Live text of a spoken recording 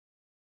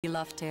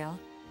beloved tale,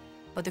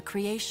 but the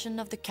creation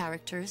of the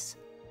characters,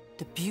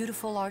 the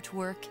beautiful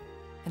artwork,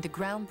 and the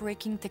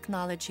groundbreaking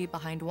technology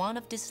behind one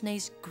of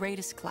Disney's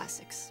greatest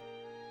classics.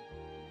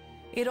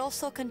 It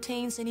also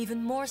contains an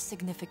even more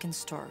significant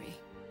story,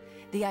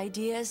 the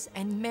ideas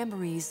and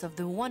memories of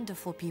the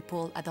wonderful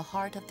people at the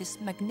heart of this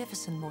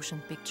magnificent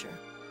motion picture.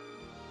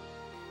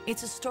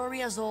 It's a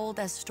story as old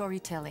as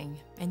storytelling,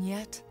 and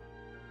yet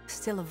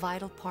still a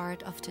vital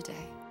part of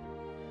today.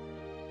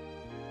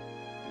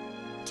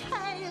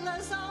 Tale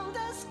as old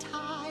as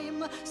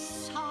time,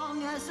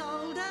 song as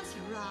old as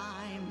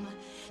rhyme,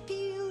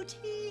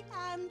 Beauty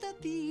and the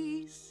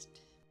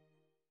Beast.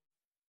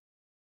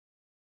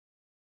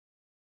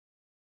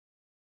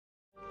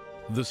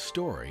 The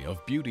story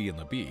of Beauty and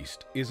the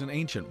Beast is an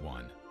ancient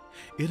one.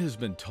 It has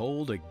been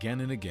told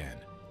again and again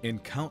in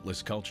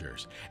countless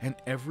cultures and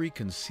every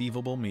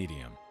conceivable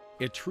medium.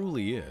 It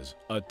truly is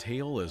a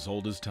tale as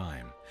old as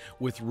time,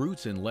 with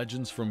roots in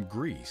legends from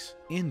Greece,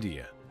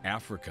 India,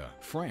 Africa,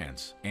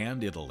 France,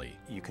 and Italy.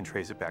 You can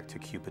trace it back to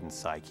Cupid's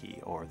Psyche,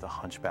 or the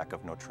Hunchback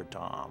of Notre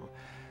Dame,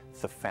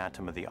 the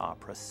Phantom of the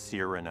Opera,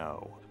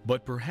 Cyrano.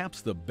 But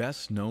perhaps the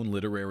best-known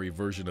literary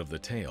version of the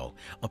tale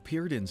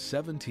appeared in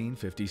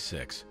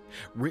 1756,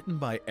 written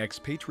by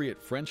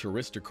expatriate French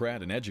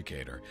aristocrat and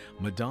educator,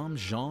 Madame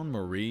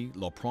Jean-Marie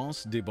Le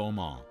Prince de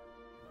Beaumont.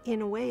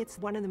 In a way, it's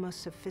one of the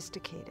most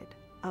sophisticated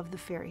of the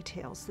fairy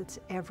tales that's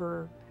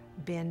ever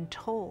been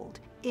told.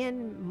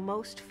 In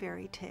most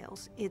fairy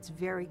tales, it's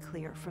very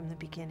clear from the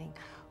beginning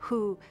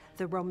who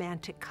the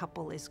romantic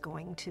couple is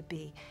going to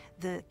be.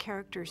 The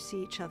characters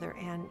see each other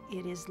and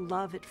it is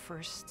love at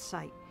first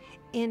sight.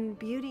 In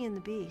Beauty and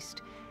the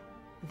Beast,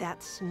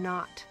 that's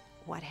not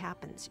what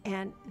happens.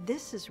 And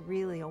this is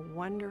really a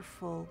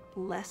wonderful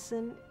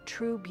lesson.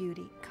 True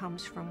beauty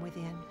comes from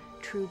within.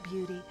 True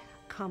beauty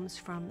comes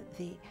from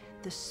the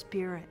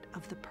spirit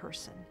of the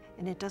person.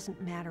 And it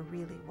doesn't matter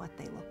really what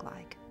they look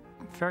like.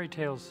 Fairy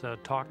tales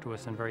talk to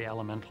us in very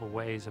elemental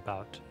ways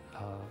about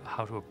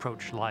how to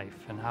approach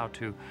life and how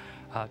to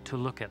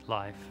look at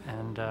life.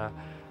 And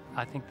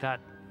I think that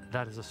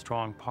is a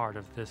strong part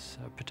of this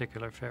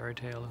particular fairy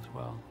tale as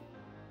well.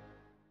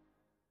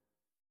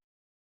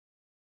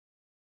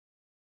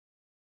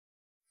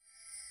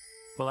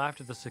 Well,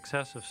 after the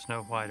success of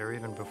Snow White, or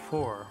even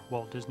before,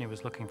 Walt Disney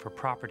was looking for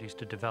properties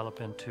to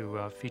develop into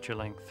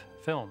feature-length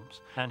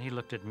films. And he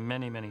looked at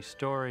many, many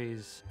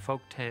stories,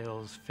 folk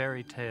tales,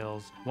 fairy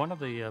tales. One of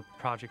the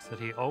projects that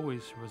he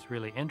always was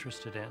really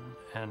interested in,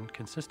 and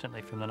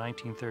consistently from the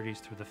 1930s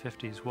through the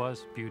 50s,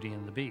 was Beauty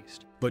and the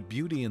Beast. But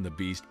Beauty and the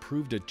Beast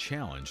proved a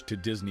challenge to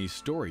Disney's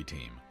story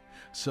team.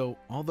 So,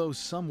 although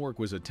some work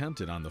was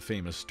attempted on the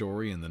famous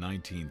story in the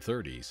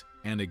 1930s,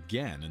 and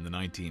again in the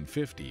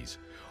 1950s,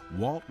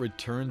 Walt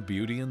returned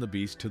Beauty and the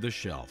Beast to the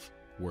shelf,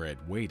 where it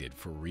waited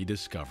for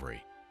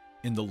rediscovery.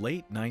 In the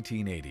late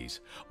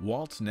 1980s,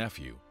 Walt's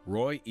nephew,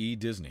 Roy E.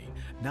 Disney,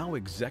 now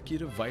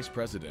executive vice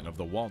president of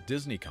the Walt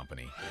Disney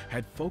Company,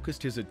 had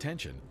focused his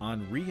attention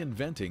on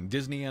reinventing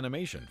Disney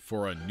animation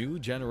for a new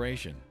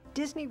generation.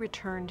 Disney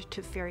returned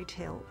to fairy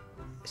tale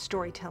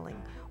storytelling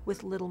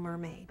with Little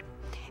Mermaid.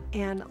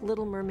 And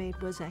Little Mermaid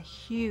was a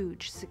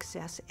huge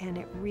success, and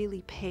it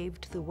really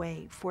paved the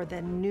way for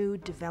the new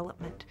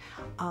development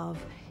of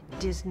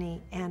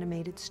Disney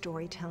animated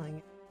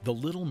storytelling. The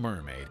Little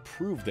Mermaid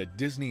proved that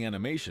Disney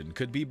animation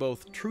could be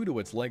both true to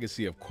its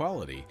legacy of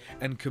quality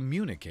and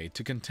communicate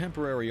to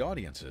contemporary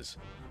audiences.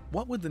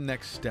 What would the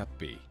next step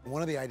be?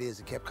 One of the ideas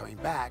that kept coming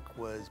back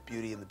was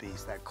Beauty and the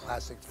Beast, that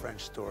classic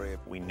French story.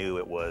 We knew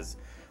it was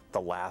the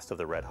last of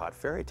the red-hot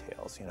fairy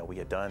tales. You know, we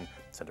had done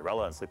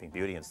Cinderella and Sleeping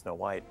Beauty and Snow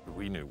White.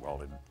 We knew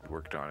Walt had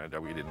worked on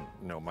it. We didn't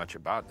know much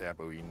about that,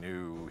 but we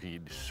knew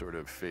he'd sort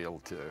of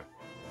failed to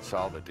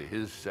solve it to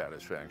his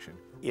satisfaction.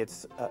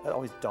 It's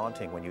always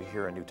daunting when you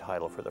hear a new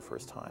title for the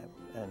first time,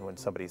 and when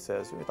somebody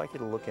says, we'd like you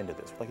to look into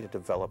this, we'd like you to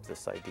develop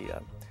this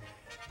idea.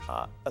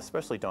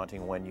 Especially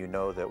daunting when you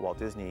know that Walt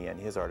Disney and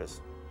his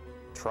artists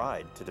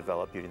tried to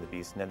develop Beauty and the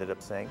Beast and ended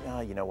up saying,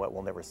 you know what,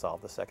 we'll never solve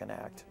the second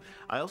act.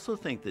 I also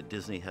think that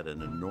Disney had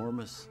an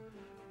enormous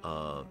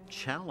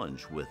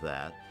challenge with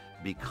that,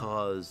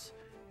 because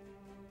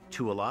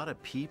to a lot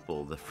of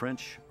people, the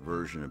French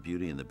version of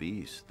Beauty and the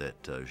Beast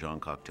that Jean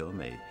Cocteau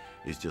made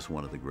is just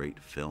one of the great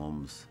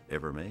films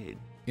ever made.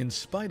 In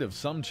spite of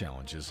some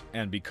challenges,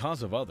 and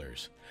because of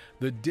others,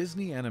 the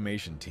Disney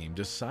animation team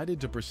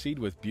decided to proceed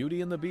with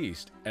Beauty and the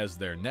Beast as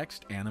their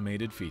next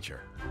animated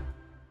feature.